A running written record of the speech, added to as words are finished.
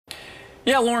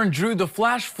Yeah, Lauren, Drew, the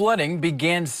flash flooding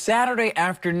began Saturday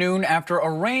afternoon after a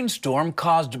rainstorm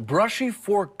caused Brushy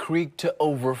Fork Creek to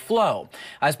overflow.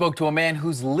 I spoke to a man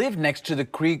who's lived next to the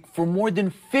creek for more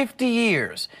than 50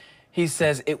 years. He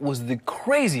says it was the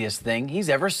craziest thing he's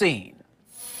ever seen.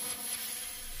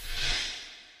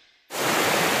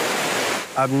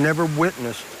 I've never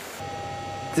witnessed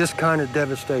this kind of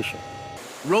devastation.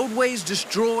 Roadways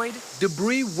destroyed,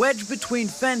 debris wedged between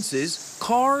fences,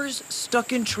 cars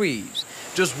stuck in trees.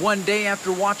 Just one day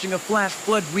after watching a flash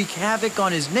flood wreak havoc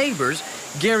on his neighbors,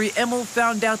 Gary Emmel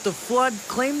found out the flood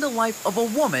claimed the life of a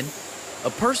woman,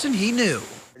 a person he knew.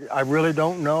 I really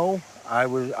don't know.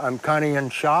 I'm kind of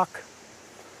in shock.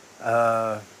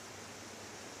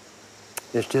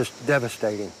 It's just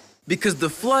devastating. Because the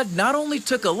flood not only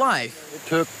took a life, It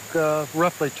took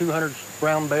roughly 200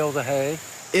 brown bales of hay.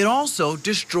 it also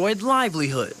destroyed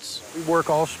livelihoods. We work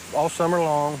all summer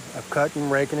long, cutting,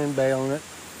 raking, and baling it,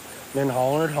 then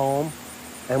hauling it home,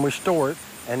 and we store it.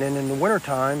 And then in the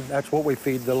wintertime, that's what we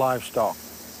feed the livestock.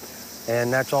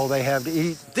 And that's all they have to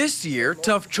eat. This year,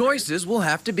 tough choices will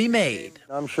have to be made.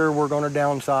 I'm sure we're going to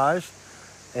downsize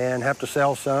and have to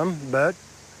sell some, but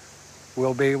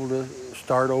we'll be able to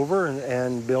start over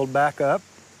and build back up.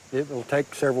 It will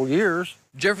take several years.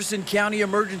 Jefferson County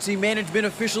emergency management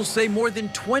officials say more than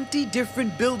 20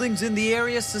 different buildings in the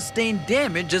area sustained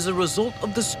damage as a result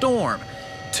of the storm.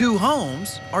 2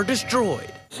 homes are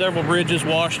destroyed. Several bridges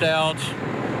washed out,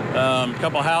 a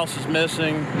couple houses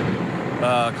missing,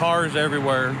 cars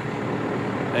everywhere,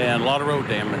 and a lot of road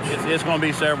damage. It's going to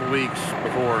be several weeks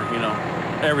before,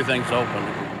 everything's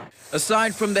open.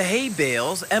 Aside from the hay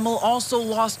bales, Emmel also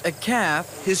lost a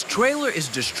calf, his trailer is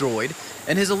destroyed,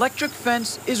 and his electric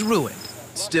fence is ruined.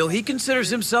 Still, he considers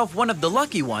himself one of the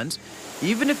lucky ones,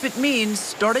 even if it means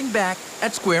starting back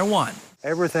at square one.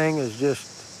 Everything is just,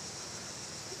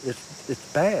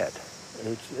 it's bad.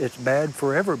 It's bad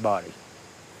for everybody.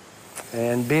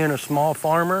 And being a small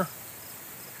farmer,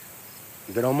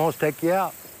 it could almost take you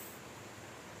out.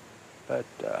 But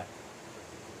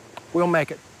we'll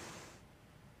make it.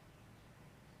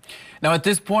 Now, at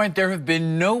this point, there have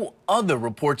been no other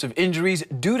reports of injuries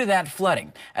due to that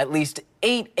flooding. At least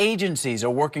 8 agencies are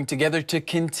working together to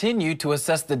continue to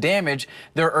assess the damage.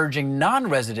 They're urging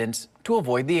non-residents to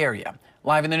avoid the area.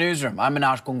 Live in the newsroom, I'm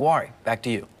Minaj Kungwari. Back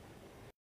to you.